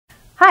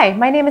Hi,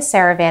 my name is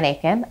Sarah Van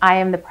Aken. I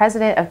am the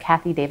president of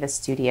Kathy Davis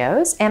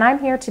Studios, and I'm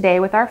here today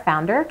with our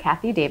founder,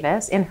 Kathy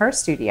Davis, in her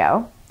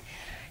studio.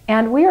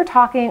 And we are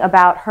talking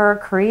about her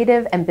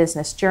creative and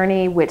business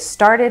journey, which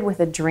started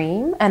with a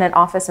dream and an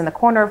office in the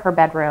corner of her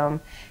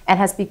bedroom and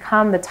has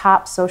become the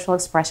top social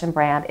expression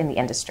brand in the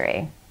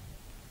industry.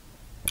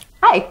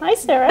 Hi. Hi,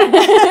 Sarah.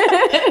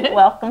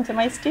 Welcome to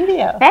my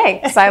studio.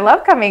 Thanks. I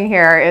love coming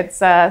here. It's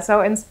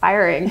so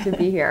inspiring to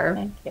be here.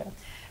 Thank you.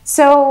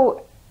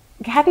 So,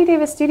 Kathy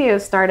Davis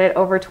Studios started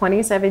over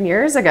 27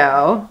 years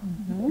ago.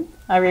 Mm-hmm.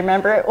 I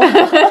remember it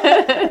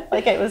well,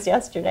 like it was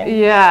yesterday.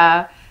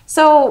 Yeah.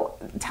 So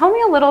tell me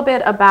a little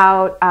bit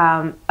about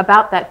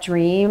that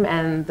dream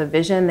and the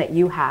vision that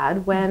you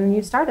had when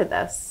you started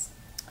this.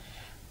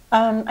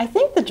 I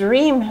think the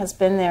dream has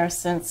been there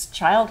since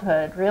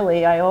childhood,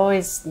 really. I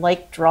always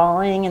liked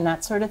drawing and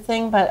that sort of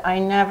thing, but I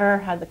never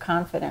had the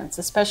confidence,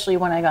 especially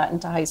when I got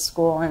into high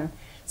school and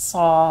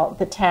saw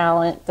the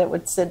talent that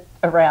would sit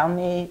around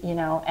me, you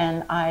know,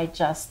 and I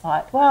just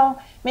thought,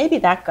 well, maybe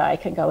that guy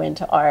could go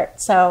into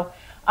art. So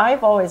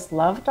I've always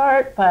loved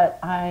art, but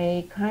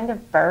I kind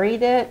of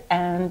buried it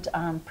and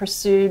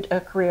pursued a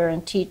career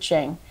in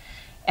teaching.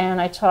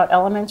 And I taught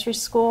elementary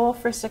school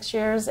for 6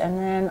 years, and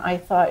then I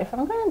thought, if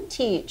I'm going to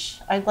teach,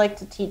 I'd like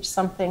to teach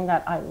something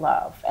that I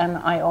love, and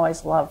I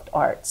always loved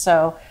art.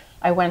 So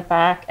I went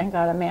back and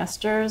got a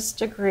master's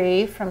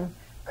degree from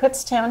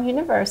Kutztown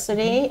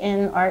University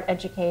in art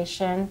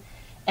education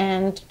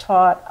and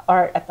taught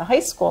art at the high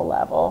school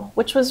level,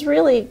 which was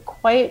really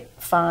quite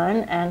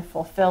fun and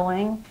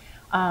fulfilling.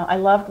 I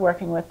loved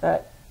working with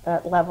that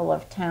level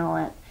of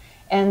talent.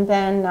 And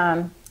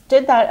then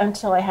did that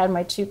until I had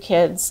my 2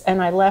 kids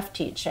and I left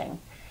teaching.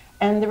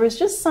 And there was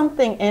just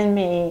something in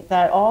me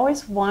that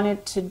always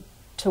wanted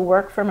to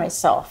work for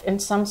myself in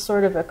some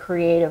sort of a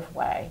creative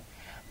way.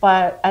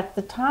 But at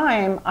the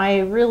time, I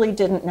really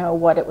didn't know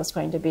what it was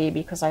going to be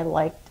because I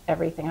liked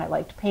everything. I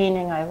liked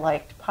painting, I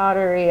liked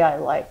pottery, I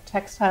liked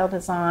textile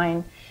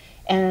design.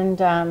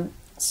 And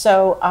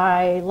so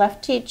I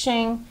left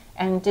teaching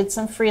and did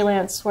some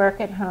freelance work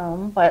at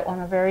home, but on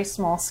a very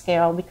small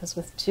scale because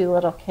with 2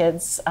 little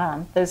kids,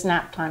 those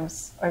nap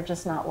times are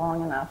just not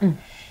long enough.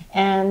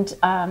 And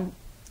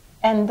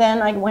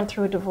then I went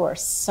through a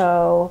divorce.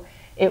 So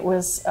it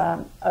was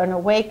an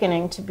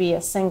awakening to be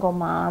a single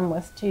mom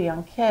with 2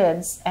 young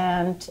kids,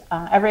 and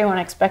everyone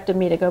expected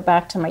me to go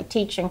back to my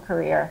teaching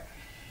career.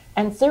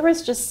 And there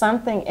was just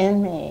something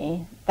in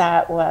me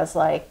that was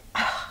like,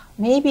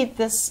 maybe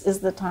this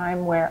is the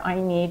time where I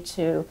need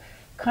to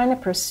kind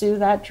of pursue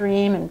that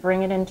dream and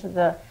bring it into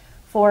the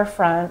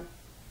forefront,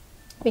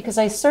 because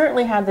I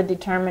certainly had the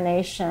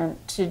determination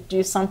to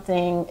do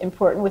something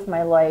important with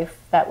my life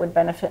that would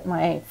benefit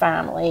my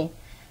family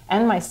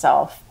and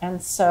myself.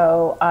 And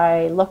so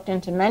I looked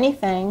into many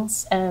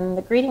things, and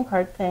the greeting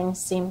card thing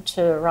seemed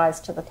to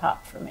rise to the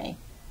top for me.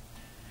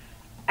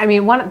 I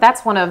mean,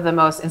 that's one of the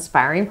most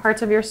inspiring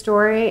parts of your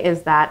story,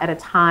 is that at a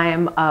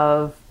time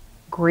of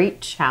great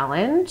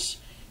challenge,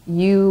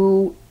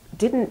 you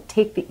didn't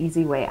take the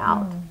easy way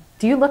out.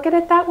 Do you look at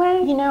it that way?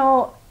 You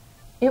know,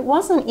 it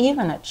wasn't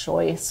even a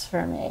choice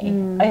for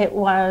me. It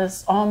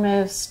was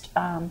almost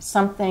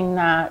something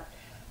that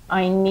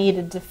I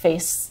needed to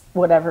face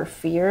whatever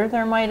fear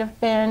there might have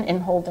been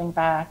in holding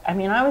back. I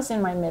mean, I was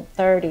in my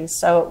mid-30s,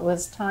 so it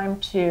was time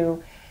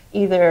to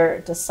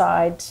either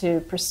decide to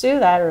pursue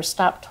that or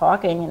stop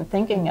talking and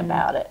thinking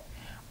about it.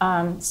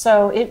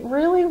 So it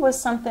really was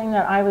something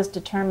that I was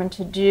determined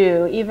to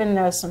do, even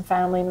though some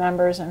family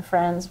members and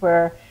friends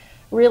were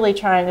really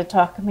trying to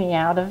talk me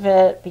out of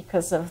it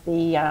because of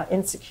the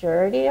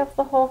insecurity of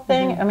the whole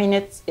thing. I mean,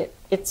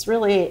 it's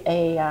really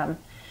a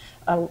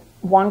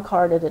one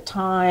card at a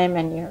time,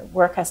 and your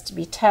work has to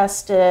be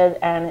tested,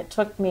 and it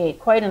took me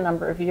quite a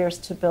number of years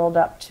to build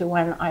up to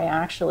when I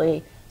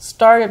actually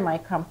started my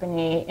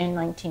company in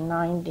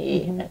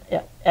 1990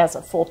 as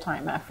a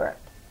full-time effort.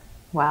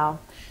 Wow.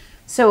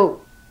 So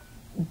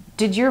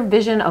did your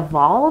vision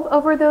evolve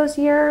over those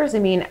years? I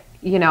mean,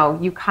 you know,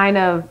 you kind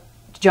of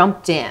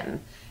jumped in,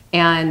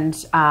 and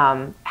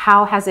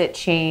how has it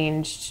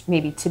changed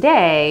maybe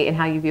today and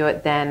how you view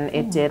it than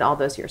it did all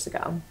those years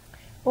ago?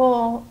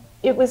 Well,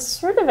 it was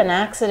sort of an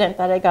accident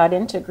that I got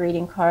into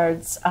greeting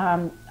cards.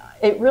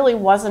 It really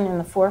wasn't in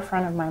the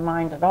forefront of my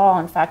mind at all.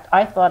 In fact,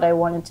 I thought I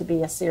wanted to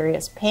be a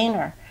serious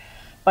painter,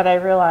 but I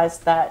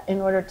realized that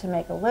in order to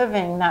make a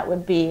living, that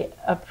would be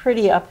a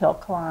pretty uphill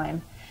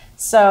climb.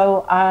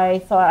 So I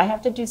thought I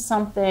have to do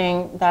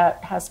something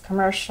that has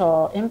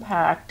commercial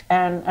impact.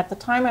 And at the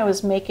time I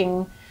was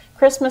making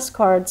Christmas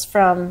cards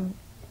from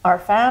our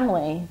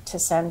family to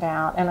send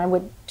out, and I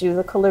would do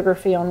the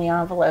calligraphy on the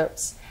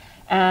envelopes.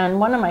 And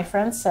one of my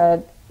friends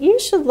said, you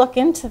should look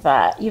into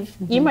that.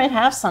 You might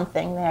have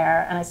something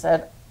there. And I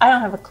said, I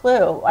don't have a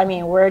clue. I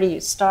mean, where do you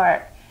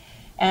start?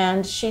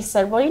 And she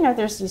said, well, you know,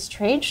 there's these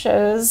trade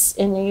shows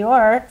in New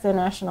York, the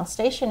National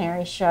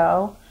Stationery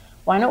Show.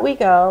 Why don't we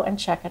go and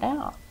check it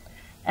out?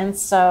 And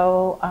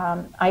so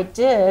I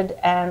did,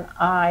 and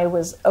I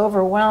was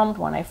overwhelmed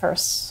when I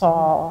first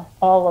saw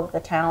all of the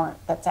talent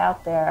that's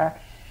out there.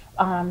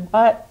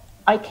 But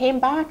I came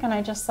back and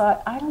I just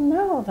thought, I don't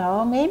know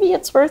though, maybe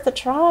it's worth a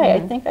try.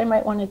 I think I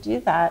might want to do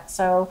that.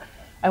 So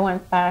I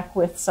went back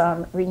with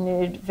some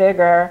renewed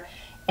vigor,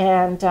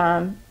 and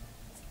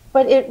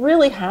but it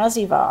really has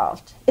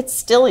evolved. It's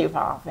still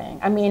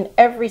evolving. I mean,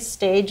 every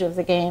stage of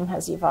the game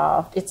has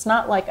evolved. It's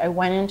not like I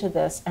went into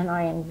this and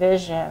I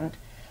envisioned,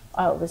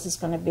 oh, this is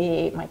going to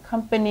be my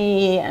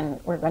company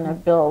and we're going to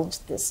build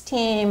this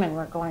team and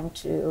we're going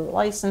to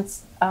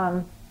license.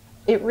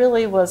 It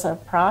really was a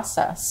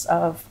process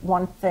of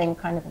one thing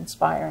kind of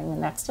inspiring the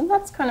next. And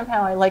that's kind of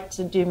how I like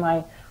to do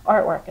my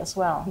artwork as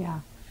well.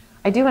 Yeah.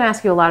 I do want to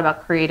ask you a lot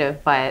about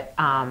creative, but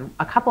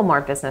a couple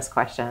more business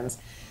questions.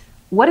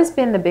 What has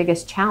been the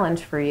biggest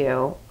challenge for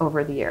you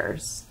over the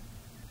years?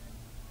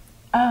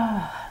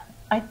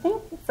 I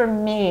think for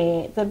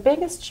me, the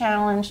biggest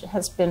challenge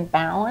has been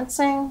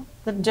balancing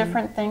the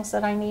different things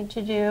that I need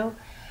to do.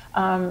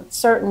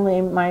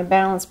 Certainly my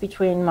balance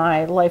between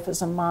my life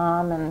as a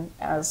mom and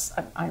as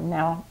I'm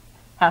now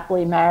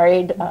happily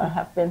married,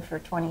 have been for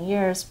 20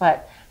 years.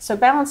 But so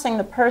balancing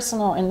the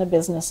personal and the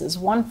business is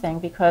one thing,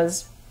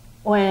 because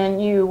when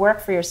you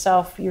work for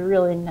yourself, you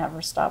really never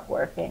stop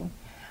working.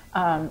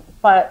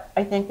 But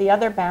I think the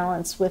other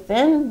balance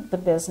within the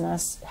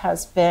business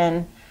has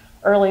been,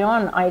 early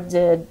on I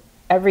did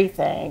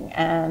everything,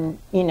 and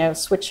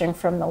switching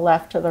from the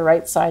left to the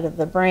right side of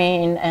the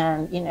brain,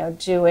 and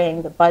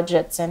doing the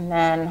budgets and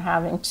then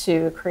having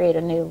to create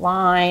a new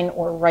line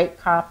or write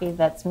copy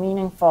that's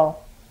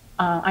meaningful.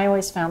 I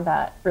always found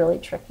that really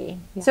tricky.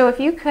 Yeah. So if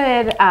you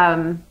could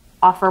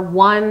offer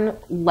one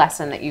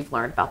lesson that you've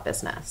learned about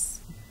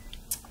business.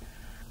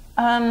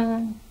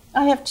 I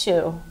have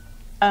two.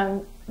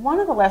 One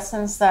of the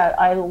lessons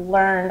that I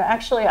learned,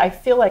 actually I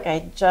feel like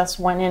I just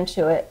went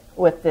into it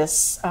with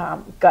this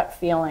gut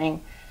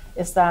feeling,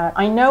 is that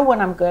I know what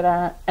I'm good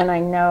at and I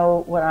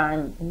know what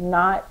I'm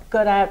not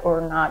good at or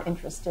not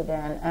interested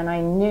in. And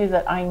I knew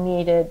that I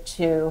needed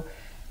to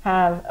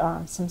have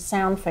some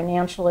sound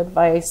financial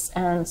advice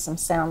and some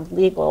sound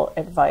legal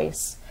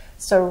advice.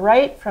 So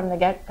right from the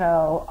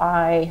get-go,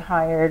 I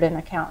hired an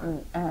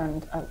accountant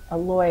and a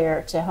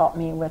lawyer to help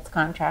me with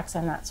contracts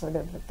and that sort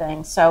of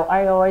thing. So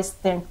I always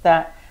think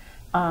that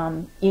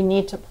you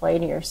need to play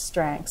to your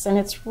strengths. And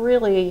it's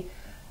really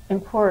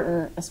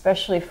important,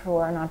 especially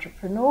for an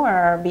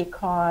entrepreneur,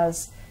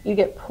 because you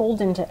get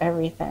pulled into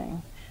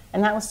everything.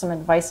 And that was some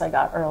advice I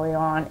got early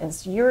on,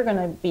 is you're going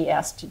to be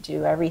asked to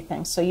do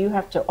everything. So you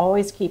have to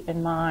always keep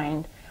in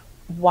mind,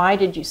 why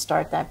did you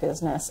start that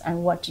business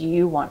and what do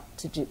you want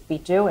to be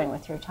doing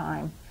with your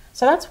time?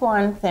 So that's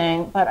one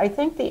thing. But I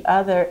think the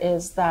other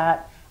is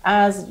that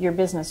as your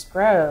business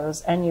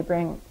grows and you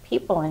bring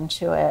people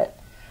into it,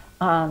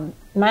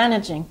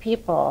 managing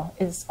people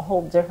is a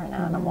whole different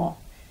animal.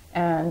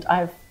 And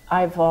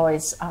I've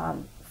always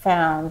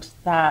found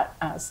that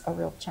as a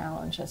real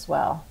challenge as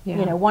well.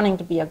 Yeah. Wanting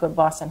to be a good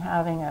boss and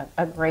having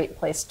a great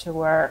place to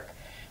work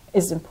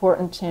is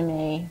important to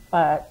me,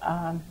 but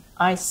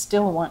I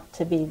still want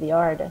to be the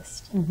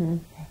artist.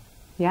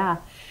 Yeah.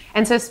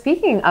 And so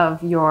speaking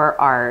of your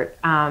art,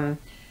 as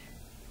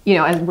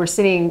we're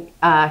sitting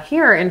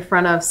here in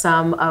front of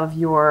some of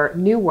your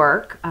new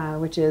work,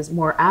 which is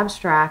more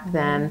abstract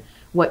than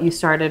what you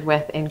started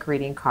with in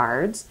greeting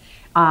cards.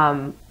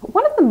 One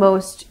of the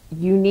most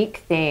unique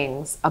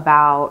things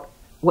about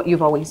what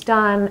you've always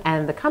done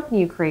and the company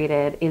you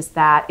created is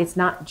that it's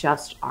not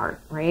just art,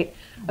 right?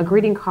 A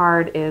greeting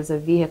card is a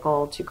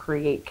vehicle to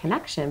create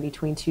connection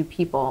between two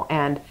people.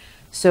 And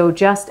so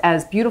just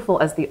as beautiful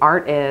as the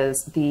art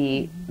is,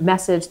 the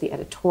message, the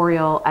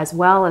editorial, as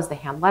well as the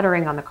hand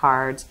lettering on the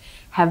cards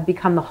have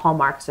become the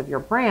hallmarks of your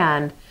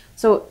brand.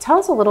 So tell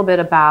us a little bit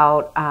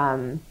about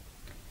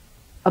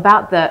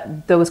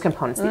those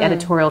components, the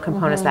editorial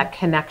components, that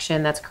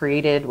connection that's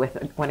created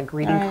with when a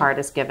greeting card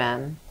is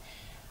given.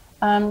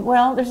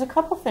 Well, there's a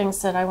couple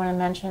things that I want to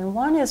mention.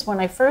 One is when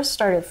I first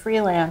started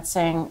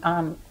freelancing,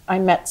 I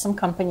met some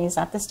companies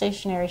at the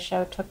stationery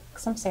show, took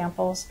some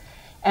samples,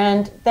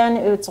 and then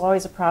it's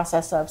always a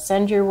process of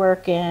send your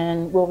work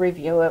in, we'll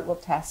review it, we'll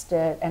test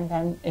it, and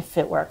then if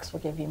it works,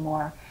 we'll give you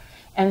more.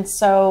 And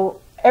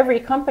so every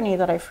company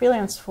that I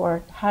freelanced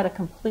for had a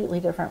completely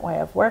different way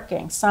of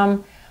working.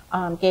 Some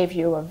gave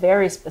you a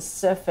very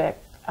specific,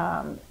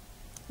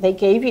 they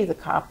gave you the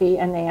copy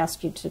and they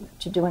asked you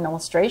to do an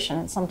illustration,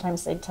 and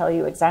sometimes they'd tell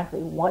you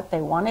exactly what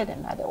they wanted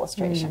in that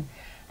illustration.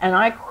 And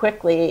I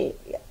quickly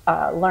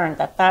learned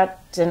that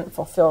that didn't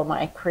fulfill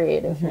my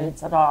creative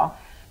needs at all.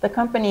 The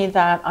company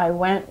that I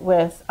went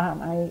with,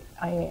 I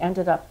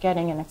ended up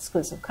getting an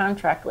exclusive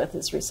contract with,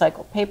 is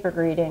Recycled Paper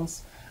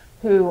Greetings,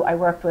 who I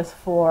worked with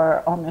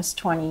for almost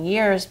 20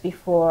 years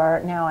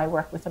before. Now I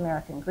work with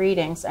American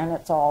Greetings, and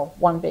it's all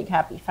one big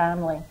happy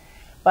family.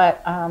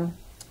 But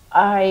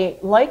I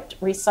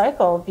liked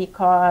Recycle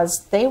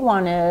because they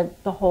wanted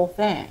the whole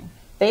thing.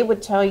 They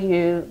would tell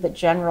you the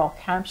general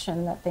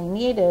caption that they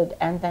needed,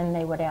 and then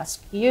they would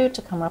ask you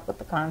to come up with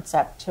the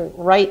concept, to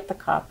write the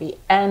copy,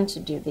 and to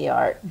do the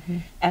art.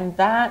 And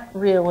that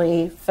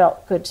really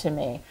felt good to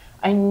me.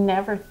 I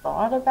never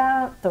thought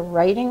about the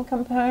writing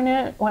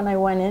component when I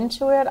went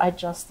into it. I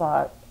just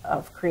thought,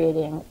 of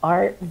creating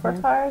art for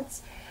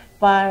cards.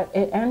 But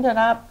it ended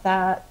up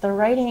that the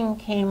writing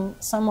came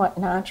somewhat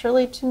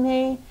naturally to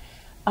me.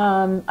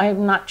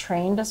 I'm not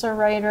trained as a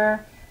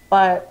writer,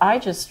 but I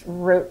just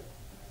wrote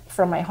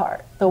from my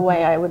heart the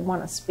way I would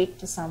want to speak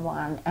to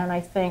someone. And I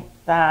think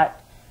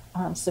that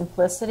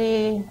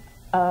simplicity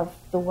of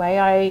the way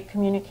I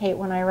communicate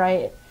when I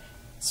write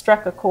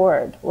struck a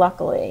chord,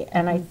 luckily.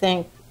 And I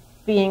think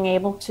being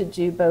able to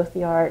do both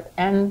the art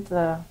and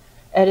the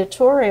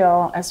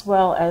editorial as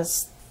well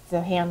as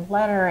the hand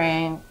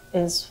lettering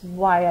is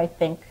why I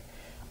think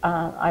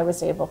I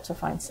was able to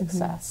find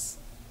success.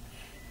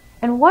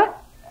 And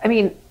what, I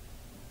mean,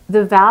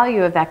 the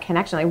value of that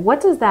connection, like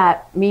what does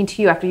that mean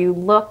to you after you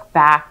look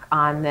back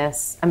on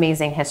this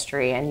amazing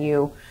history and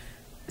you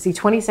see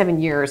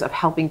 27 years of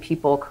helping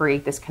people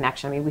create this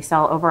connection? I mean, we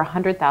sell over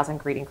 100,000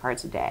 greeting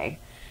cards a day,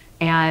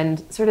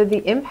 and sort of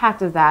the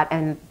impact of that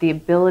and the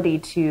ability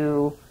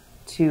to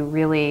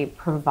really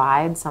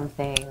provide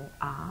something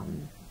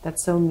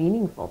that's so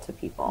meaningful to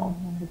people.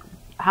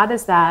 How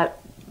does that?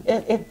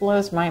 It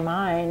blows my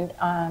mind.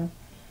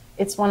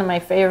 It's one of my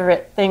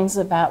favorite things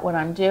about what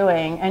I'm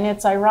doing. And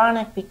it's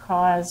ironic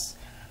because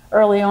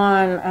early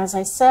on, as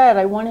I said,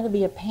 I wanted to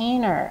be a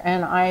painter.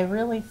 And I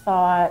really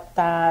thought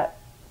that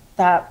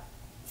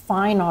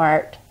fine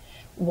art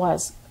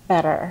was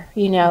better,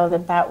 you know,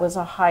 that was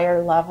a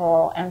higher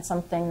level and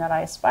something that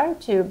I aspired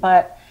to.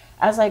 But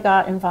as I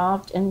got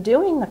involved in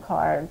doing the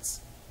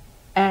cards,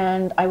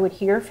 and I would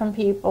hear from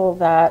people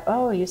that,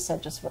 oh, you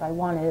said just what I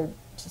wanted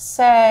to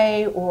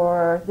say,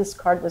 or this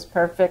card was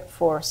perfect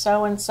for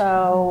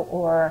so-and-so,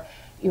 or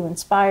you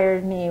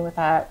inspired me with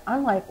that.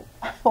 I'm like,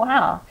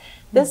 wow,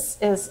 this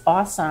is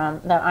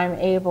awesome that I'm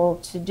able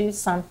to do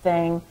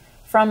something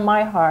from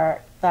my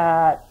heart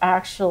that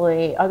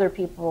actually other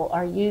people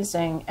are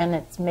using and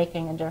it's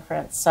making a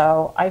difference.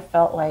 So I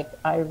felt like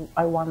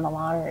I won the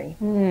lottery.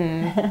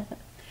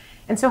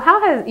 And so how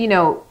has, you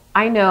know,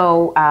 I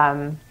know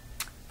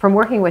from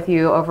working with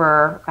you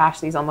over, gosh,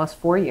 these almost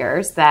 4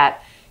 years,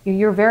 that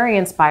you're very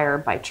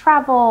inspired by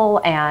travel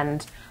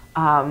and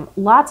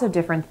lots of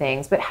different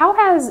things. But how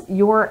has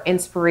your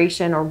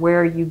inspiration or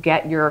where you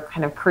get your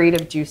kind of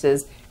creative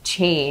juices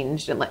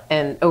changed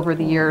and over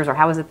the years, or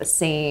how is it the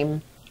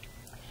same?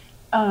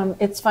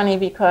 It's funny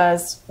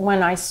because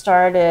when I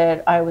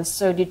started, I was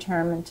so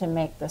determined to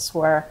make this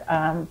work.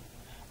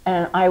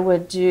 And I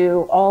would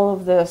do all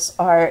of this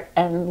art,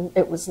 and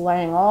it was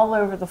laying all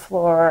over the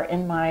floor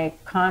in my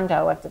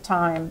condo at the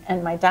time.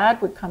 And my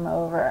dad would come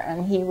over,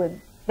 and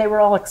they were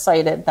all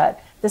excited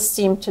that this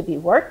seemed to be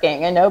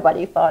working, and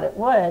nobody thought it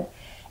would.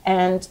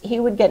 And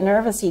he would get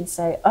nervous. He'd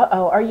say,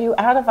 uh-oh, are you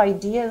out of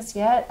ideas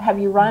yet? Have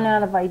you run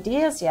out of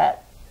ideas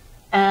yet?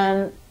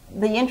 And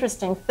the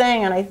interesting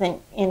thing, and I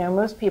think, you know,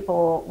 most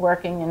people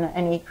working in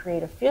any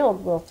creative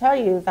field will tell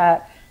you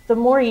that the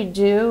more you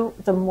do,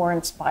 the more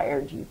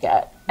inspired you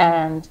get.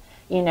 And,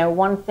 you know,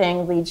 one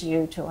thing leads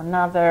you to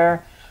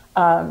another.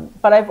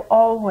 But I've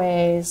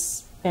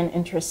always been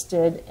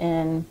interested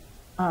in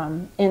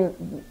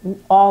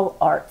all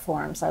art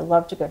forms. I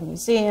love to go to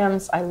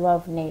museums. I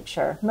love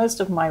nature. Most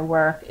of my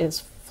work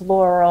is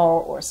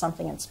floral or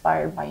something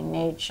inspired by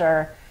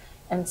nature.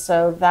 And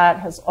so that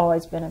has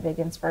always been a big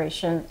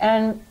inspiration.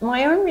 And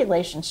my own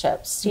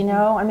relationships, you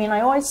know, I mean,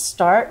 I always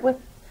start with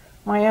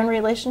my own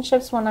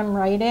relationships when I'm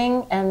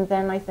writing, and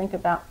then I think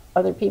about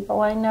other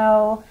people I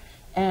know.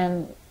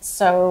 And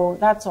so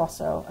that's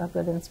also a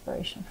good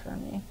inspiration for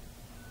me.